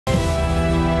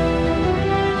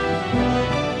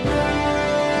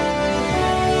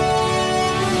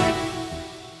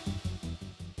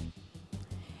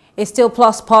It's still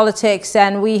plus politics,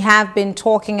 and we have been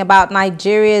talking about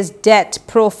Nigeria's debt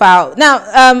profile.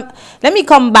 Now, let me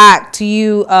come back to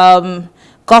you,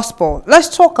 Gospel.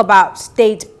 Let's talk about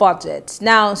state budgets.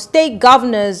 Now, state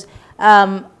governors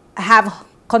have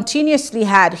continuously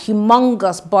had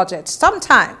humongous budgets.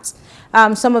 Sometimes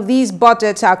some of these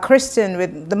budgets are christened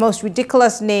with the most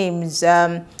ridiculous names.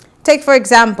 Take, for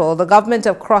example, the government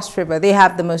of Cross River. They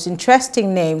have the most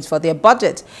interesting names for their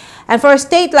budget. And for a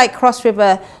state like Cross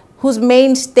River, whose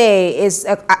mainstay is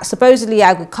supposedly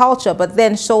agriculture, but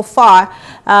then so far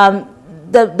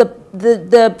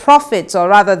the profits, or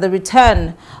rather the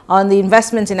return on the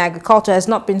investment in agriculture, has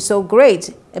not been so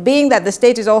great, being that the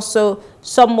state is also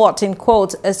somewhat, in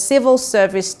quotes, a civil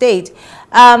service state.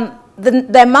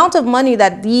 The amount of money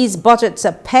that these budgets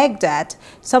are pegged at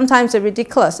sometimes are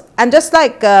ridiculous. And just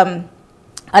like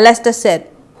Alester said,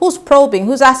 who's probing,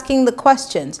 who's asking the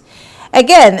questions?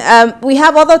 Again, we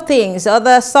have other things,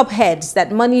 other subheads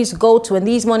that monies go to, and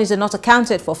these monies are not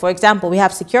accounted for. For example, we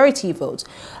have security votes.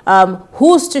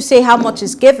 Who's to say how much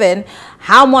is given,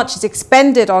 how much is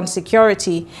expended on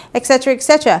security, etc.,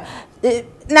 etc.?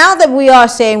 Now that we are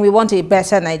saying we want a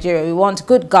better Nigeria, we want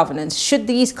good governance, should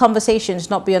these conversations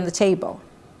not be on the table?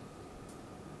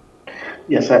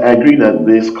 Yes, I agree that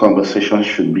this conversation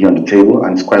should be on the table,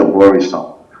 and it's quite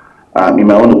worrisome. In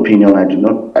my own opinion,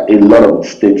 a lot of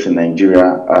states in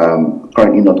Nigeria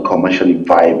currently not commercially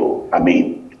viable. I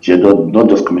mean, they're not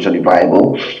just commercially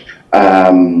viable.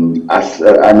 And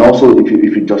also, if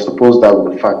you just suppose that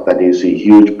with the fact that there's a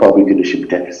huge public leadership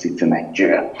deficit in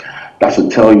Nigeria, that's to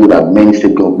tell you that many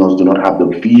state governors do not have the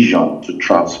vision to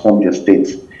transform their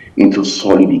states into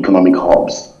solid economic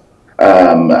hubs.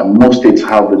 Most states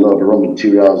have a lot of raw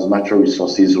materials, natural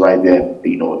resources right there,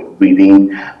 within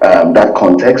that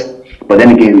context. But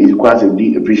then again, it requires a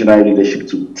visionary leadership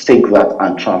to take that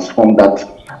and transform that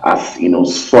as,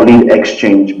 solid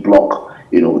exchange block,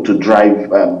 to drive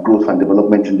growth and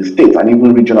development in the state and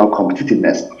even regional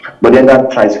competitiveness. But then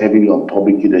that ties heavily on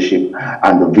public leadership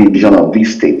and the vision of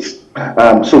these states.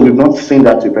 So we've not seen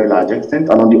that to a very large extent.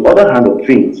 And on the other hand of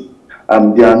things,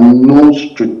 there are no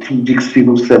strategic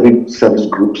civil service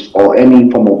groups or any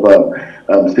form of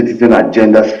citizen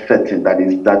agenda setting that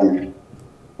is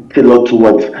tailored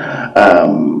towards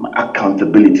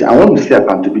accountability. And when we say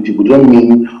accountability, we don't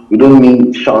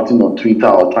mean shouting on Twitter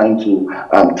or trying to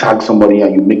tag somebody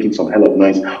and you making some hell of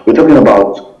noise. We're talking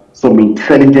about some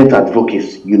intelligent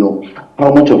advocacy.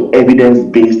 How much of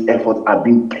evidence-based efforts are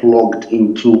being plugged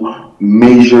into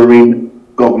measuring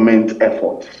government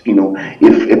efforts.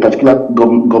 If a particular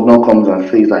governor comes and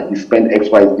says that he spent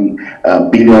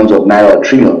XYZ billions of naira or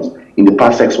trillions in the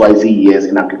past XYZ years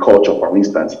in agriculture, for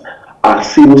instance, are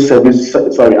civil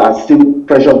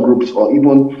pressure groups or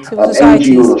even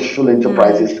NGOs or social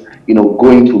enterprises,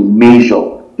 going to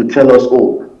measure to tell us,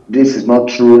 oh, this is not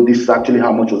true, this is actually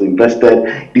how much was invested,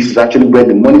 this is actually where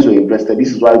the monies were invested, this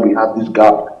is why we have this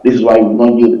gap, this is why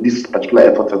this particular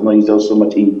effort has not used so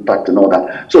much impact and all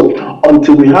that. So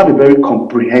until we have a very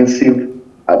comprehensive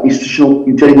institutional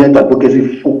intelligent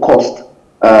advocacy focused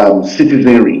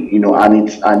citizenry, and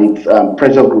its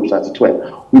pressure groups as it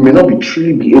were, we may not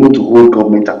truly be able to hold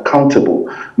government accountable.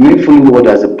 We fully know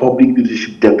there's a public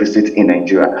leadership deficit in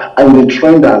Nigeria, and the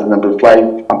trend that has been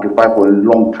amplified for a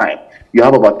long time. You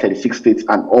have about 36 states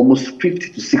and almost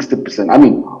 50 to 60%. I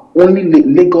mean, only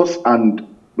Lagos and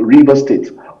Rivers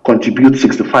State contribute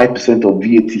 65% of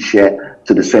VAT share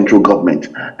to the central government.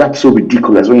 That's so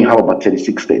ridiculous when you have about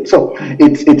 36 states. So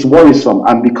it's worrisome,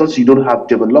 and because you don't have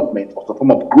development of the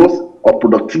form of growth or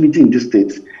productivity in these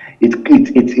states,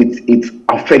 it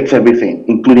affects everything,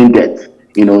 including debt.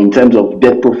 In terms of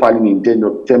debt profiling, in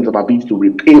terms of ability to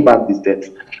repay back these debts.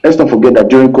 Let's not forget that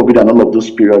during COVID and all of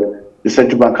those periods, the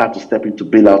central bank had to step in to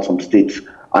bail out some states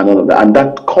and all of that. And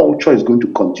that culture is going to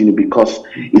continue because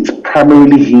it's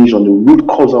primarily hinged on the root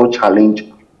causal challenge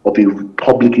of a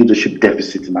public leadership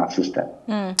deficit in our system.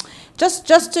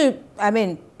 Just to,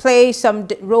 play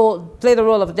the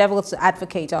role of devil's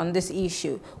advocate on this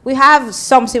issue. We have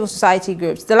some civil society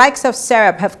groups. The likes of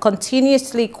SERAP have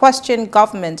continuously questioned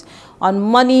government on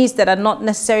monies that are not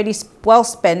necessarily well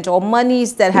spent or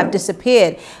monies that have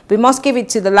disappeared. We must give it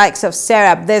to the likes of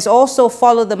SERAP. There's also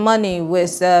Follow the Money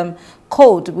with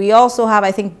Code. We also have,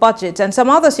 I think, Budget and some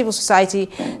other civil society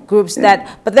groups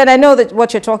but then I know that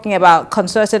what you're talking about,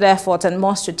 concerted effort and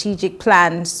more strategic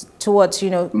plans towards,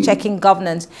 checking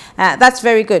governance. That's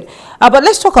very good. But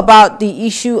let's talk about the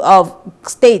issue of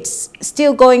states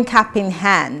still going cap in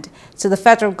hand to the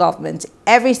federal government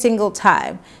every single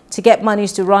time to get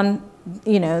monies to run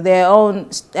their own,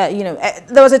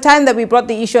 there was a time that we brought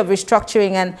the issue of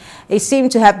restructuring, and it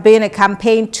seemed to have been a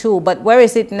campaign tool, but where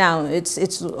is it now?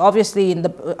 It's obviously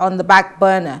on the back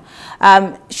burner.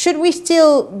 Should we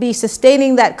still be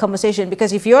sustaining that conversation?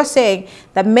 Because if you're saying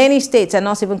that many states are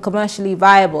not even commercially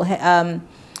viable,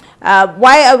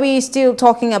 why are we still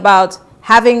talking about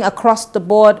having across the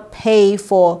board pay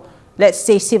for, let's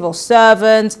say, civil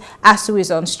servants? ASU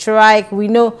is on strike. We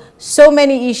know so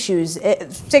many issues.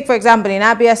 Take, for example, in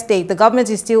Abia State, the government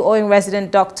is still owing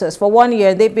resident doctors for 1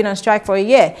 year. They've been on strike for a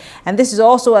year. And this is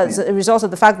also as a result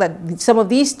of the fact that some of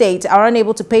these states are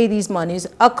unable to pay these monies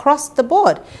across the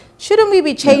board. Shouldn't we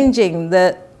be changing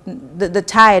the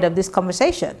tide of this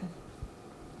conversation?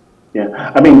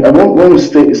 Yeah, I mean, when we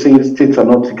say states are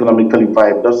not economically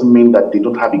viable, doesn't mean that they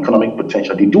don't have economic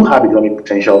potential. They do have economic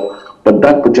potential, but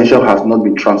that potential has not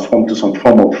been transformed to some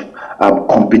form of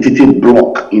competitive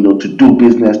block, to do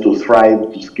business, to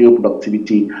thrive, to scale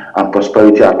productivity and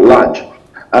prosperity at large.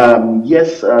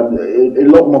 Yes, a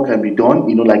lot more can be done.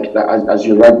 Like as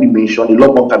you rightly mentioned, a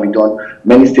lot more can be done.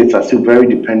 Many states are still very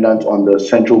dependent on the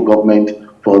central government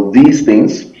for these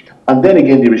things. And then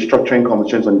again, the restructuring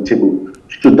conversations on the table.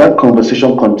 Should that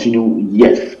conversation continue?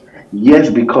 Yes. Yes,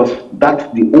 because that's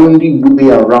the only way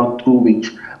around through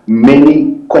which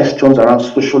many questions around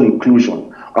social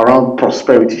inclusion, around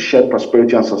prosperity, shared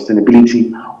prosperity and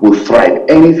sustainability will thrive.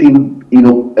 Anything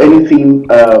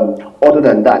other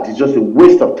than that is just a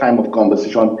waste of time of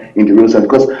conversation in the real sense,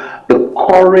 because the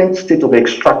current state of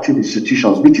extractive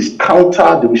institutions, which is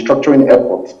counter the restructuring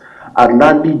efforts, are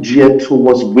largely geared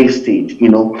towards wastage.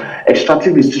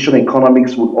 Extractive institution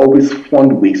economics would always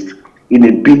fund waste in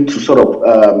a bid to sort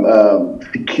of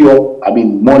secure,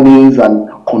 monies and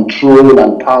control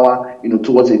and power,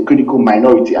 towards a critical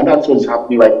minority, and that's what's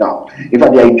happening right now. In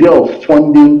fact, the idea of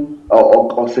funding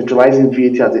or centralizing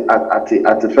VAT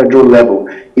at the federal level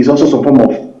is also some form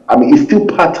of, it still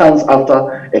patterns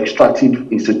after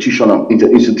extractive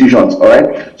institutions. All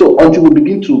right. So until we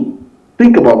begin to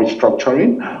think about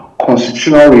restructuring,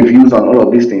 constitutional reviews and all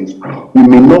of these things, we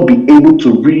may not be able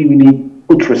to really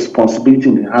put responsibility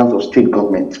in the hands of state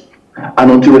government.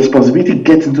 And until responsibility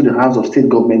gets into the hands of state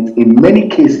government, in many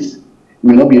cases,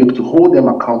 we will not be able to hold them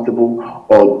accountable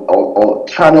or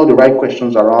channel the right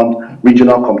questions around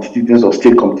regional competitiveness or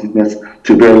state competitiveness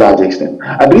to a very large extent.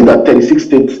 I believe that 36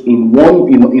 states in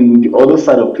the other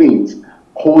side of things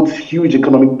holds huge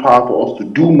economic power for us to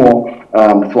do more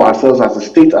for ourselves as a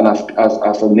state and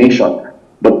as a nation.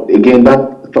 But again,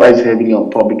 that thrives heavily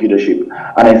on public leadership.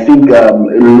 And I think a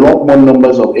lot more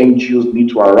numbers of NGOs need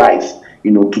to arise,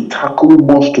 to tackle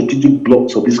more strategic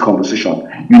blocks of this conversation.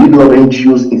 You need a lot of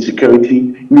NGOs in security,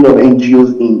 you need a lot of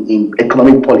NGOs in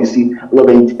economic policy, a lot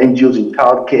of NGOs in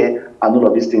childcare, and all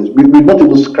of these things. We've not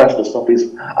even scratched the surface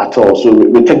at all. So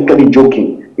we're technically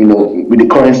joking, with the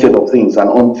current state of things. And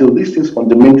until these things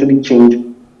fundamentally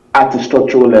change at the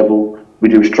structural level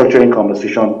with the restructuring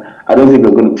conversation, I don't think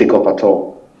we're going to take off at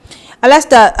all.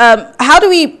 Alesta, how do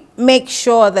we make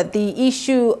sure that the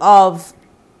issue of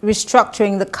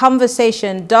restructuring, the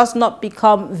conversation, does not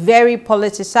become very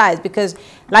politicized? Because,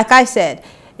 like I said,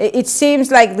 it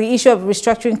seems like the issue of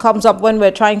restructuring comes up when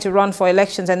we're trying to run for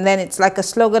elections, and then it's like a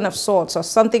slogan of sorts or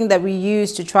something that we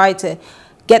use to try to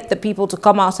get the people to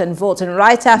come out and vote. And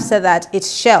right after that,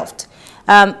 it's shelved.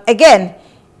 Again,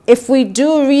 if we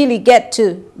do really get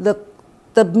to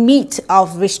the meat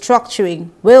of restructuring,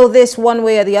 will this one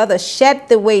way or the other shed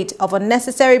the weight of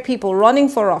unnecessary people running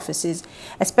for offices,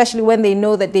 especially when they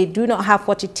know that they do not have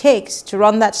what it takes to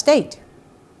run that state?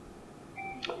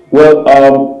 Well,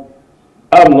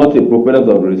 I'm not a proponent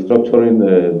of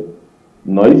restructuring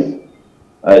noise.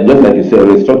 Just like you said,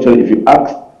 restructuring, if you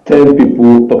ask 10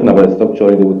 people talking about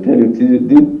restructuring, they will tell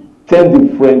you 10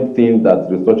 different things that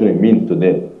restructuring means to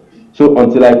them. So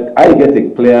until I get a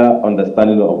clear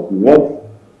understanding of what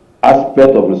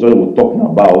aspect of resource we're talking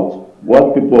about,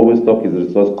 what people always talk is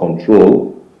resource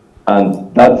control,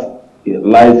 and that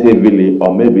lies heavily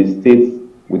on maybe states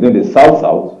within the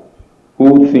South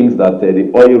who thinks that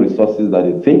the oil resources that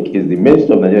they think is the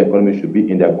mainstay of Nigerian economy should be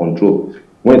in their control.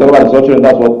 When you talk about restructuring,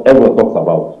 that's what everyone talks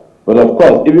about. But of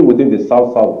course, even within the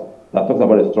South that talks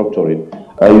about restructuring,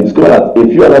 you discover that a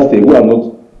few other states who are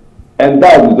not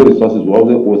endowed with those resources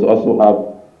will also have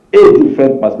a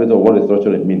different perspective of what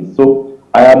restructuring means. So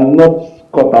I am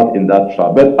not caught out in that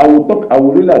trap. But I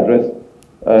will really address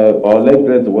or link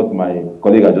to what my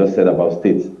colleague had just said about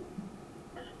states.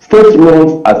 States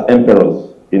run as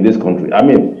emperors in this country.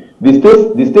 The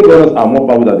state governors are more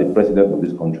powerful than the president of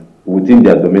this country within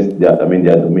their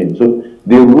domain. So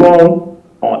they run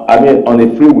on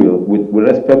a free will with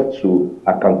respect to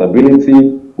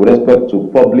accountability, with respect to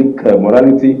public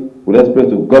morality, with respect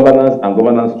to governance and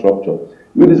governance structure.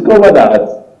 You discover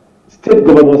that state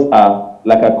governors are,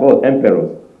 like I call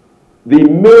emperors. The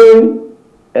main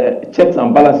checks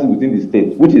and balances within the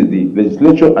state, which is the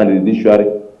legislature and the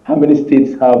judiciary. How many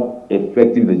states have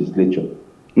effective legislature?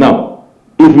 Now,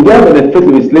 if you don't have an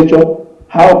effective legislature,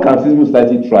 how can civil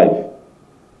society thrive?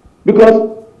 Because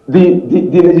the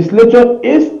legislature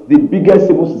is the biggest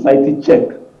civil society check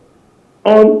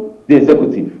on the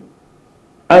executive.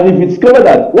 And if you discover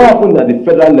that what happened at the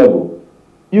federal level,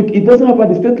 it doesn't happen at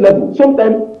the state level.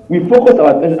 Sometimes we focus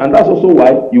our attention, and that's also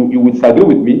why you will disagree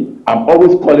with me. I'm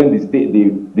always calling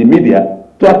the media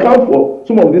to account for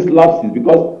some of these lapses,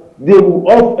 because they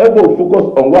will ever focus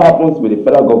on what happens with the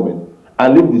federal government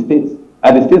and leave the states.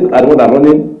 And the states are the ones that are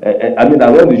running, that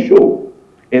run the show.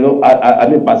 You know,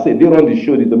 per se, they run the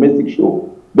show, the domestic show.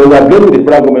 But we are blaming the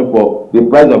federal government for the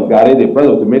price of garri, the price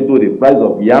of tomato, the price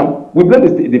of yam. We blame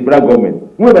the federal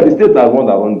government. Remember, the states are the ones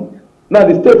that run it. Now,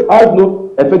 the state has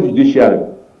no effective judiciary.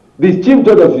 The chief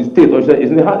judge of the state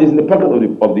is in the pocket of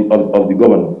the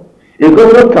governor. A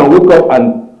governor can wake up and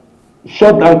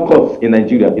shut down courts in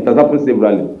Nigeria. It has happened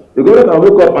severally. The governor can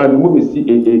wake up and remove a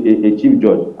chief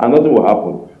judge, and nothing will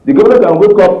happen. The governor can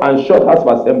wake up and shut House of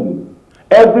Assembly.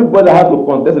 Everybody has to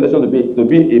contest election to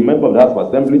be a member of the House of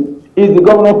Assembly. Is the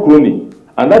governor crony,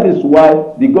 and that is why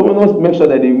the governors make sure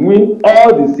that they win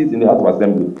all the seats in the House of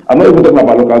Assembly. I'm not even talking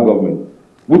about local government,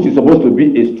 which is supposed to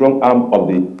be a strong arm of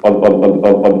the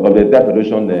entire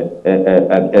federation.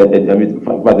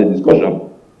 For the discussion,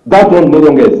 that one no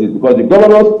longer exists, because the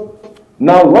governors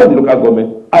now run the local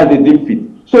government as they deem fit.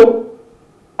 So,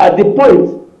 at the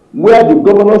point where the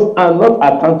governors are not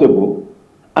accountable,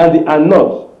 and they are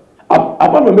not,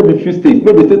 apart from maybe few states,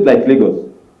 maybe states like Lagos,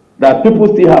 that people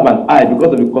still have an eye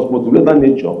because of the cosmopolitan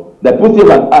nature, that people still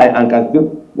have an eye and can still,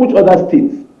 which other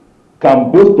states can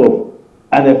boast of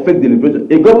and affect deliberation?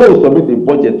 A governor will submit a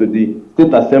budget to the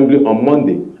state assembly on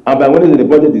Monday, and by Wednesday the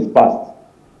budget is passed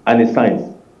and it signs,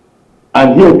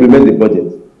 and he implements the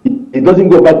budget. It doesn't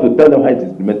go back to tell them how it is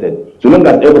implemented, so long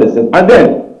as everybody says. And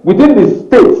then within the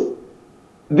states,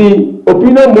 the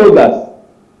opinion molders,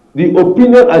 the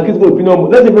opinion and critical opinion,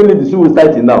 let's even leave the civil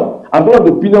society now. I'm talking about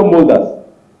the opinion molders.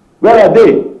 Where are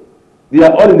they? They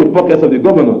are all in the pockets of the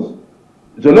governors.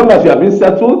 So long as you have been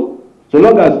settled, so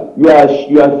long as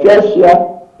your fair share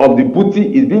of the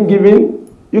booty is being given,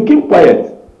 you keep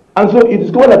quiet. And so you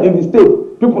discover that in the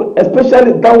state, people,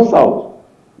 especially down south,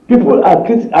 people are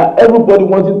everybody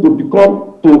wanting to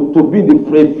become, to be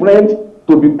a friend,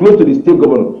 to be close to the state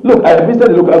governor. Look, I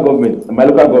visited the local government, my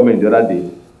local government the other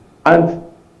day, and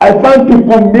I found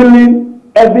people milling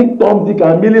every Tom, Dick,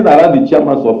 and milling around the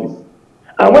chairman's office.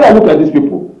 And when I look at these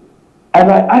people,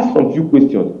 and I ask some few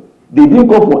questions, they didn't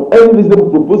come for any reasonable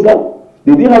proposal.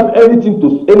 They didn't have any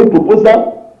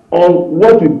proposal on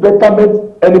what will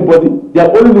betterment anybody. They are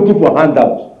only looking for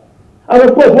handouts. And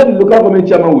of course, what the local government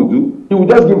chairman will do, he will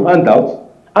just give handouts,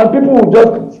 and people will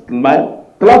just smile,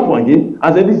 clap for him,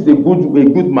 and say, this is a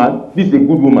good man, this is a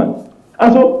good woman.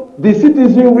 And so the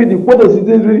citizenry, the quote of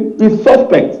citizenry is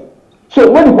suspect.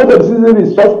 So when the quote of citizenry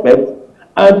is suspect,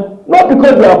 and not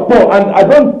because you are poor, and I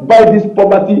don't buy this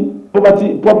poverty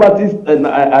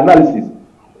analysis.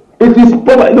 It is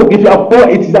poverty. Look, if you are poor,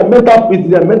 it is a mental state.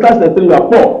 You are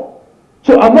poor.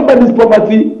 So I'm not buying this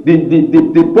poverty.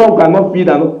 The poor cannot feed.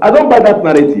 I don't buy that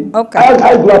narrative. Okay.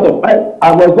 I go out of.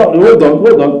 I was not.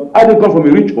 Hold on. I didn't come from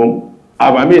a rich home.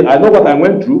 I know what I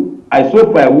went through. I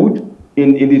sold firewood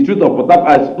in the street of Port Harcourt.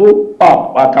 I sold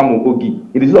Akamukogi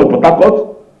in the street of Port Harcourt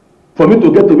for me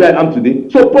to get to where I am today.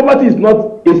 So poverty is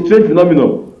not a strange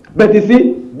phenomenon. But you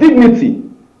see, dignity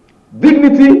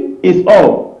is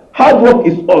all. Hard work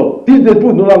is all. These days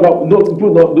people no longer want to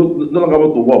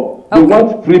work. They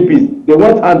want freebies. They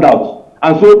want handouts.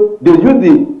 And so they use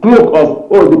the cloak of,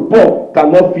 the poor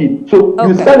cannot feed. So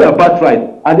you sell your birthright,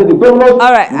 and then the governors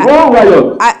run riot.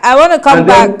 I want to come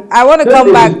back. I want to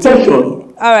come back to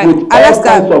all right. All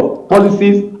kinds of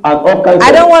policies and all kinds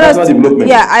I don't of want us to, development.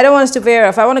 yeah, I don't want us to veer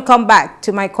off. I want to come back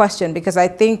to my question, because I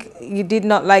think you did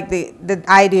not like the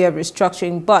idea of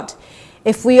restructuring. But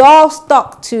if we all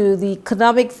stuck to the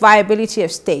economic viability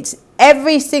of states,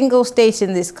 every single state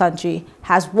in this country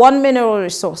has one mineral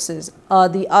resources or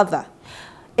the other.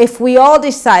 If we all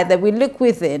decide that we look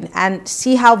within and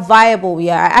see how viable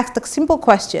we are, I asked a simple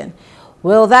question: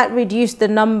 will that reduce the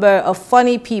number of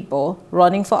funny people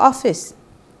running for office?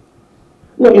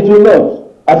 No, it will not.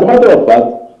 As a matter of fact,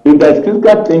 if there is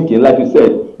critical thinking, like you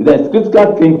said, if there is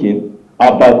critical thinking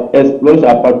about exploration,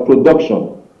 about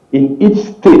production in each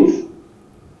state,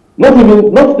 not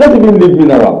even leave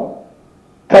mineral.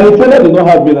 California does not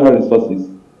have mineral resources.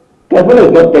 California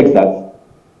is not Texas.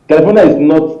 California is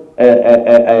not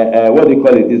what do you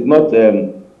call it? It's not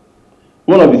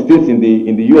one of the states in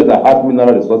the U.S. that has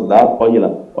mineral resources, that has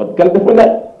oil. But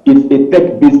California is a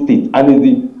tech-based state, and is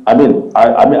the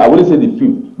I wouldn't say the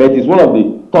fifth, but it's one of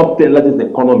the top 10 largest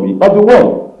economy of the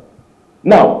world.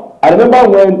 Now, I remember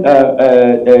when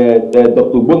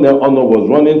Dr. Bonner Ono was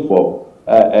running for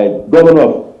governor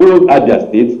of old Abia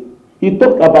State. He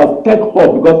talked about tech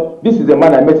hub, because this is a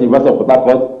man I met in University of Port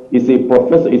Harcourt. He's a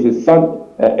professor, he's a son,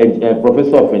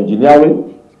 professor of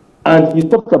engineering, and he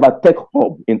talked about tech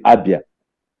hub in Abia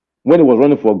when he was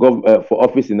running for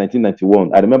office in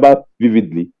 1991. I remember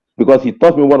vividly, because he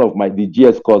taught me one of the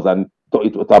GS course, and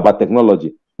it was about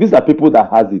technology. These are people that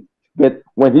has it. But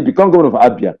when he became governor of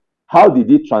Abia, how did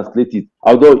he translate it?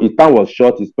 Although his time was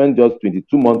short, he spent just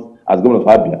 22 months as governor of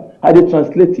Abia. How did he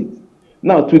translate it?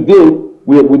 Now, today,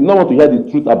 we do not want to hear the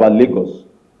truth about Lagos.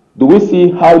 Do we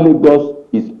see how Lagos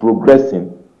is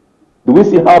progressing? Do we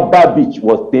see how Bar Beach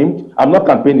was tamed? I'm not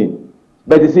campaigning.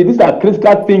 But you see, these are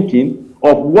critical thinking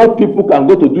of what people can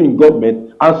go to do in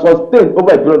government and sustain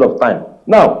over a period of time.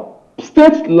 Now,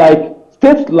 states like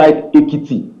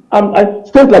Ekiti,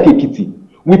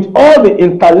 with all the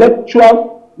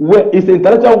intellectual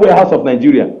warehouse of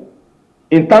Nigeria,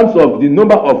 in terms of the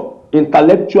number of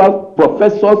intellectual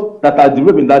professors that are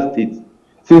developed in that state.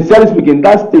 Sincerely speaking,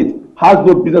 that state has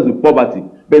no business with poverty,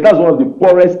 but that's one of the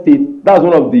poorest states. That's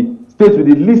one of the states with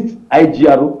the least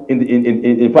IGR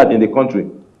in fact in the country.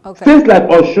 Okay. States like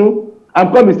Osun,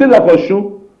 states like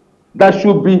Osun that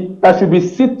should be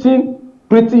sitting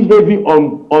pretty heavy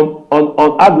on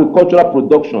agricultural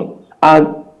production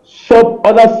and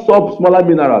smaller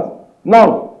minerals.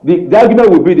 Now, the argument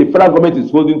will be the federal government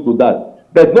is holding to that,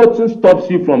 but nothing stops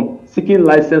you from seeking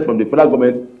license from the federal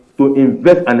government to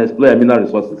invest and exploit mineral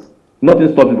resources.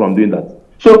 Nothing stops you from doing that.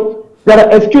 So there are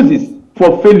excuses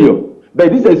for failure, but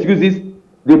these excuses,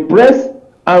 the press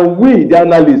and we, the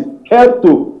analysts, help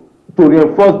to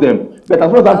reinforce them. But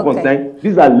as far as I'm concerned,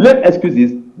 these are lame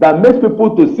excuses that make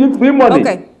people to see free money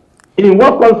in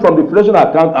what comes from the federation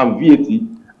account and VAT,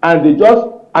 and there's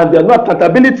no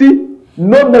accountability,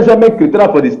 no measurement criteria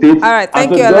for the states. All right,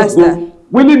 thank you, Lester.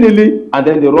 Willy-nilly, and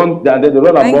then they run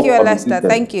Thank you, Lester.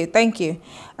 Thank you.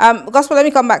 Gospel, let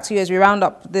me come back to you as we round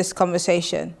up this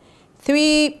conversation.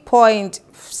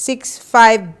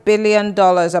 $3.65 billion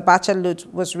Abacha loot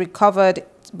was recovered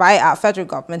by our federal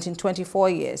government in 24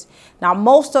 years. Now,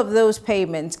 most of those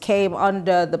payments came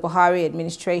under the Buhari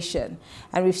administration,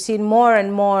 and we've seen more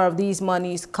and more of these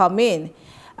monies come in.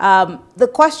 The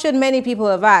question many people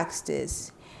have asked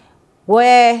is,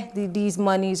 where did these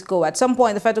monies go? At some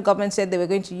point, the federal government said they were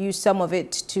going to use some of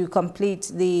it to complete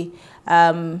the,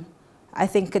 I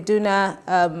think, Kaduna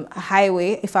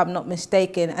highway, if I'm not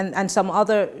mistaken, and some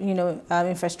other,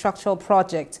 infrastructural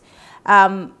projects.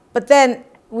 But then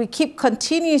we keep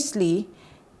continuously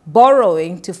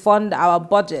borrowing to fund our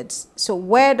budgets. So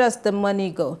where does the money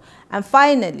go? And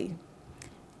finally,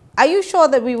 are you sure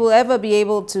that we will ever be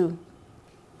able to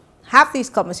have this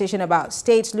conversation about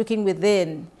states looking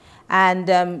within and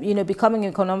becoming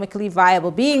economically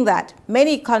viable, being that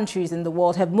many countries in the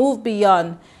world have moved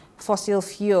beyond fossil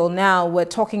fuel? Now we're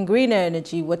talking greener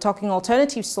energy, we're talking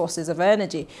alternative sources of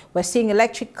energy, we're seeing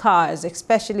electric cars,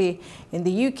 especially in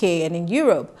the UK and in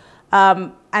Europe.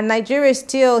 And Nigeria is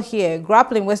still here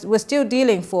grappling, we're still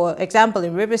dealing, for example,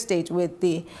 in River State with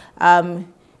the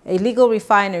illegal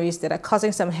refineries that are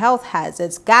causing some health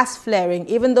hazards, gas flaring.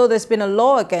 Even though there's been a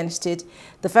law against it,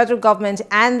 the federal government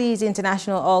and these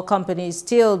international oil companies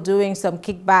still doing some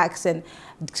kickbacks and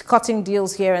cutting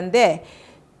deals here and there.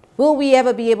 Will we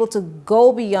ever be able to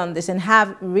go beyond this and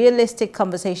have realistic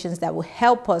conversations that will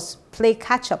help us play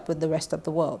catch up with the rest of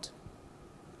the world?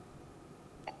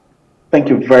 Thank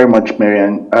you very much,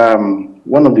 Marianne.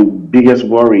 One of the biggest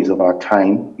worries of our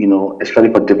time,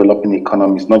 especially for developing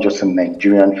economies, not just a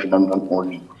Nigerian phenomenon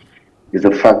only, is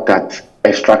the fact that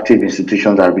extractive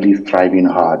institutions are really thriving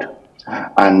hard.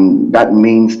 And that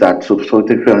means that, so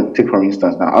take for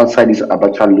instance, now outside this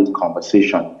Abacha loot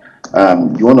conversation,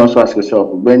 you want to also ask yourself,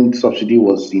 when subsidy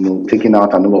was, taken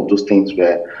out and all of those things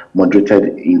were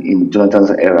moderated in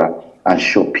Jonathan's era and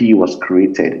Shopee was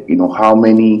created, how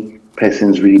many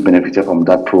persons really benefited from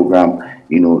that program?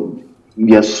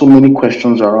 There's so many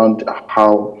questions around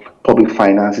how public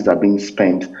finances are being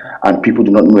spent, and people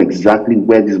do not know exactly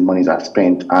where these monies are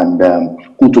spent and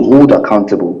who to hold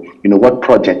accountable. What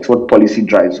projects, what policy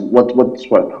drives, what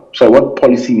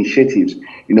policy initiatives,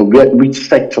 which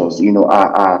sectors,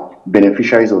 are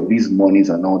beneficiaries of these monies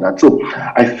and all that. So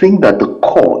I think that the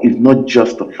core is not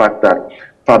just the fact that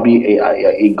probably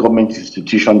a government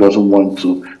institution doesn't want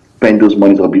to spend those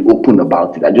monies or be open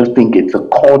about it. I just think it's a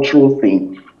cultural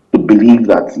thing to believe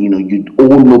that, you know, you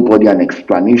owe nobody an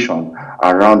explanation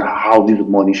around how this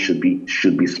money should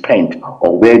be spent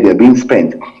or where they're being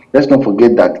spent. Let's not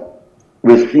forget that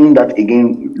we're seeing that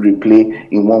again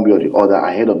replay in one way or the other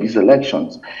ahead of these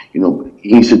elections. You know,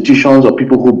 institutions or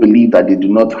people who believe that they do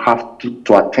not have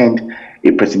to attend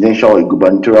a presidential or a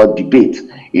gubernatorial debate,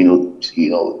 you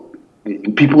know,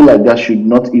 people like that should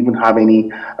not even have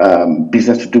any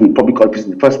business to do with public office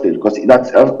in the first place, because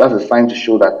that's a sign to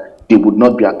show that they would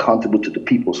not be accountable to the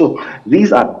people. So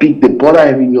these are big, they border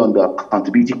heavily on the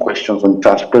accountability questions, on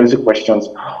transparency questions,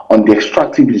 on the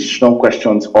extractive decision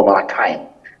questions of our time.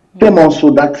 Then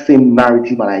also that same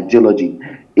narrative and ideology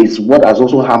is what has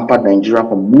also hampered Nigeria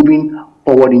from moving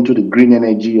forward into the green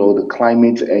energy or the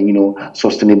climate and, you know,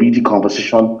 sustainability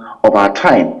conversation of our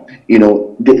time. You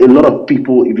know, a lot of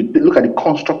people, if you look at the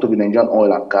construct of the Nigerian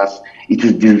oil and gas, it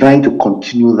is designed to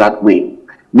continue that way.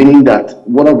 Meaning that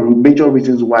one of the major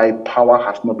reasons why power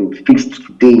has not been fixed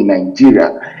today in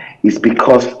Nigeria is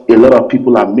because a lot of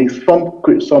people are making,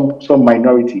 some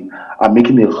minority are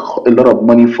making a lot of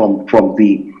money from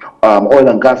the oil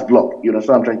and gas block. You know what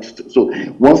I'm trying to. So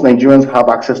once Nigerians have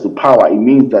access to power, it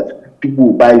means that people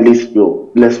will buy less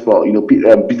fuel. You know,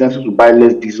 businesses will buy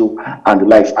less diesel and the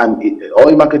likes, and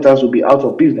oil marketers will be out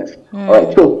of business. All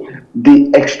right. So the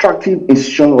extractive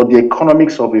institution or the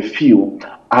economics of a field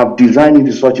have designed it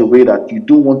in such a way that you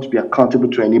don't want to be accountable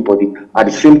to anybody. At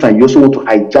the same time, you also want to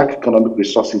hijack economic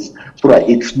resources so that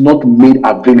it's not made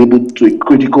available to a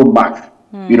critical mass,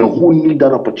 you know, who need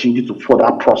that opportunity to further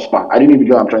prosper. I don't even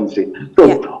know what I'm trying to say.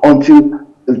 So until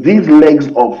these legs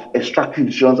of extractive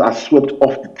decisions are swept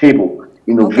off the table,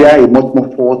 you know, via a much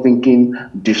more forward-thinking,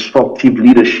 disruptive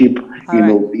leadership,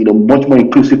 you know, much more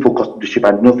inclusive focused leadership,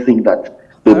 I don't think that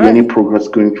there'll be any progress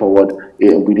going forward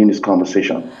within this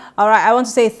conversation. All right, I want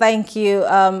to say thank you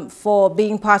for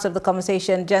being part of the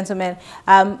conversation, gentlemen.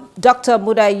 Dr.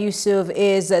 Muda Yusuf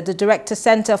is the Director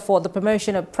Center for the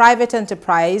Promotion of Private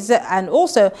Enterprise, and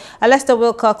also Lester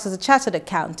Wilcox is a Chartered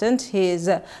Accountant. He is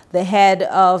the head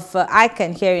of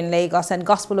ICANN here in Lagos, and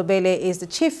Gospel Obele is the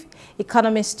Chief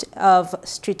Economist of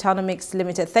Streetonomics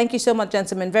Limited. Thank you so much,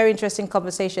 gentlemen. Very interesting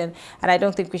conversation, and I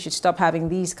don't think we should stop having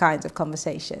these kinds of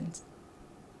conversations.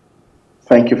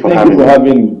 Thank you for having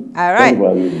me. All right.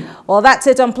 Well, that's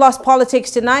it on Plus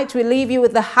Politics tonight. We leave you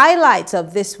with the highlights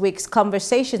of this week's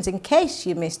conversations in case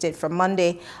you missed it from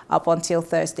Monday up until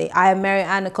Thursday. I am Mary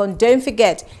Anacon. Don't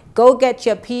forget, go get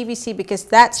your PVC because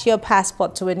that's your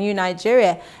passport to a new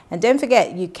Nigeria. And don't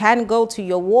forget, you can go to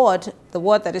your ward, the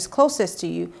ward that is closest to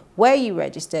you, where you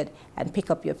registered, and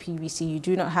pick up your PVC. You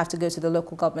do not have to go to the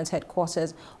local government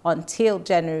headquarters until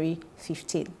January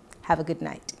 15. Have a good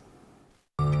night.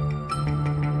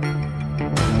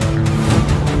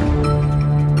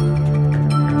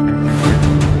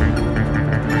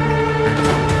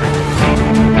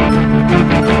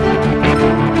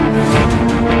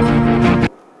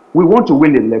 We want to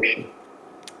win the election.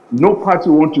 No party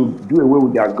want to do away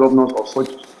with their governors or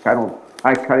such kind of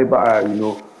high caliber,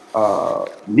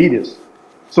 leaders.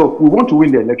 So we want to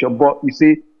win the election. But you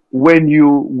see, when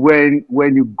you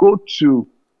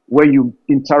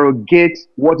interrogate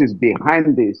what is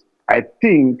behind this, I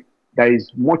think there is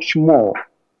much more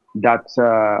that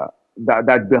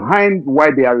behind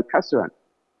why they are recalcitrant.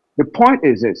 The point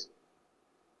is this: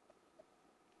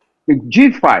 the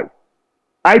G5,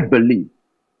 I believe,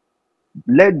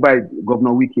 led by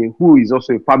Governor Wike, who is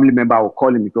also a family member, I will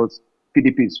call him because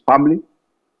PDP is family,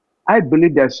 I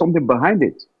believe there's something behind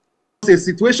it. It's a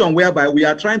situation whereby we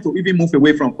are trying to even move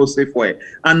away from fossil fuel,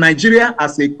 and Nigeria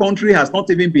as a country has not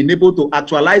even been able to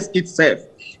actualize itself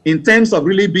in terms of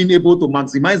really being able to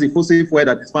maximize the fossil fuel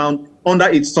that is found under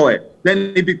its soil.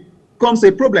 Then it becomes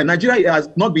a problem. Nigeria has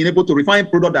not been able to refine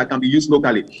product that can be used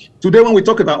locally. Today, when we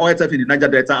talk about oil theft in the Niger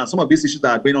Delta and some of these issues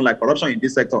that are going on, like corruption in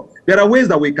this sector, there are ways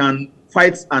that we can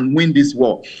fight and win this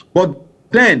war. But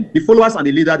then the followers and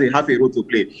the leaders, they have a role to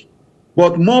play.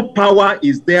 But more power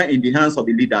is there in the hands of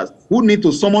the leaders who need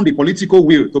to summon the political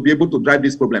will to be able to drive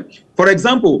this problem. For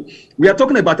example, we are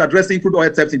talking about addressing crude oil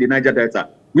theft in the Niger Delta.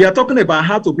 We are talking about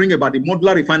how to bring about the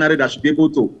modular refinery that should be able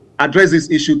to address this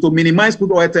issue to minimize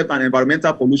crude oil theft and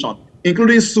environmental pollution,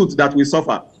 including soot that we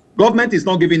suffer. Government is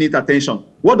not giving it attention.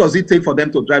 What does it take for them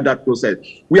to drive that process?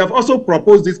 We have also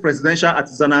proposed this presidential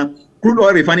artisanal crude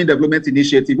oil refining development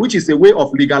initiative, which is a way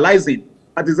of legalizing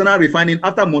artisanal refining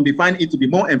after modifying it to be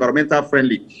more environmental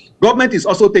friendly. Government is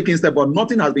also taking steps, but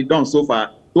nothing has been done so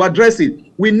far to address it.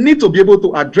 We need to be able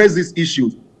to address these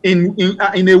issues in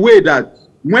a way that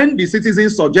when the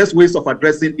citizens suggest ways of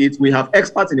addressing it, we have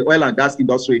experts in the oil and gas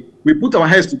industry. We put our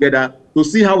heads together to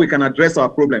see how we can address our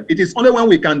problem. It is only when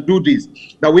we can do this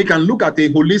that we can look at a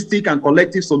holistic and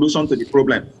collective solution to the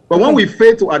problem. But when we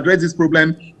fail to address this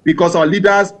problem because our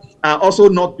leaders are also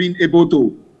not being able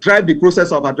to drive the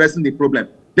process of addressing the problem,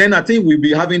 then I think we'll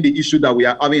be having the issue that we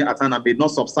are having at hand and may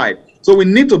not subside. So we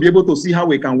need to be able to see how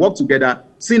we can work together,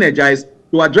 synergize,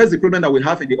 to address the problem that we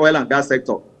have in the oil and gas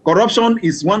sector. Corruption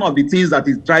is one of the things that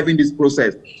is driving this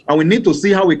process. And we need to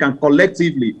see how we can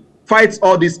collectively fight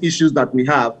all these issues that we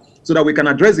have so that we can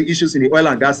address the issues in the oil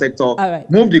and gas sector,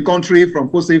 move the country from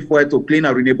fossil fuel to clean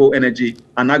and renewable energy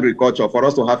and agriculture for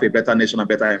us to have a better nation and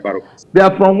better environment. They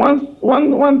are from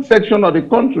one section of the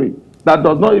country that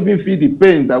does not even feel the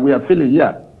pain that we are feeling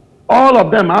here. All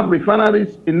of them have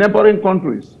refineries in neighboring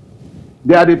countries.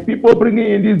 They are the people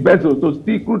bringing in these vessels to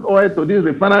steal crude oil to these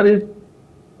refineries,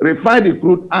 refine the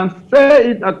crude, and sell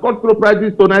it at cutthroat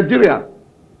prices to Nigeria.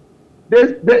 They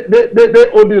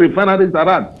own the refineries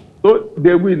around. So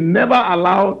they will never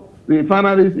allow the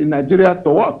refineries in Nigeria to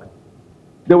work.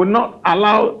 They will not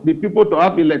allow the people to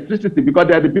have electricity because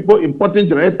they are the people importing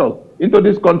generators into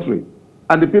this country.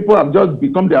 And the people have just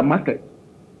become their market.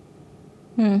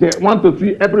 They want to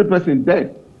see every person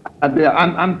dead. And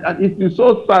it is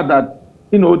so sad that,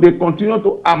 you know, they continue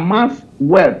to amass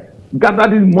wealth,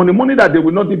 gather this money that they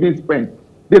will not even spend.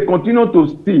 They continue to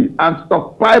steal and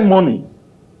stockpile money.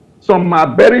 Some are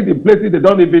buried in places they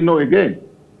don't even know again.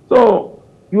 So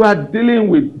you are dealing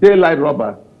with daylight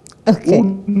robbers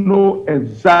who know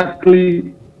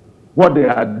exactly what they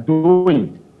are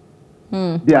doing.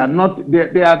 They are not,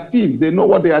 they are thieves. They know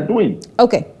what they are doing.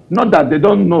 Not that they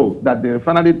don't know that the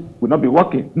refinery will not be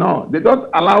working. No, they don't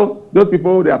allow those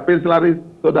people their pay salaries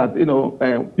so that, you know,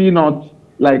 peanuts,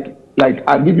 like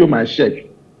I give you my check.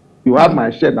 You have my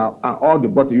check now, and all the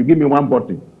bottle, you give me one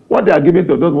bottle. What they are giving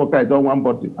to those workers is not one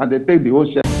bottle, and they take the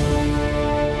whole check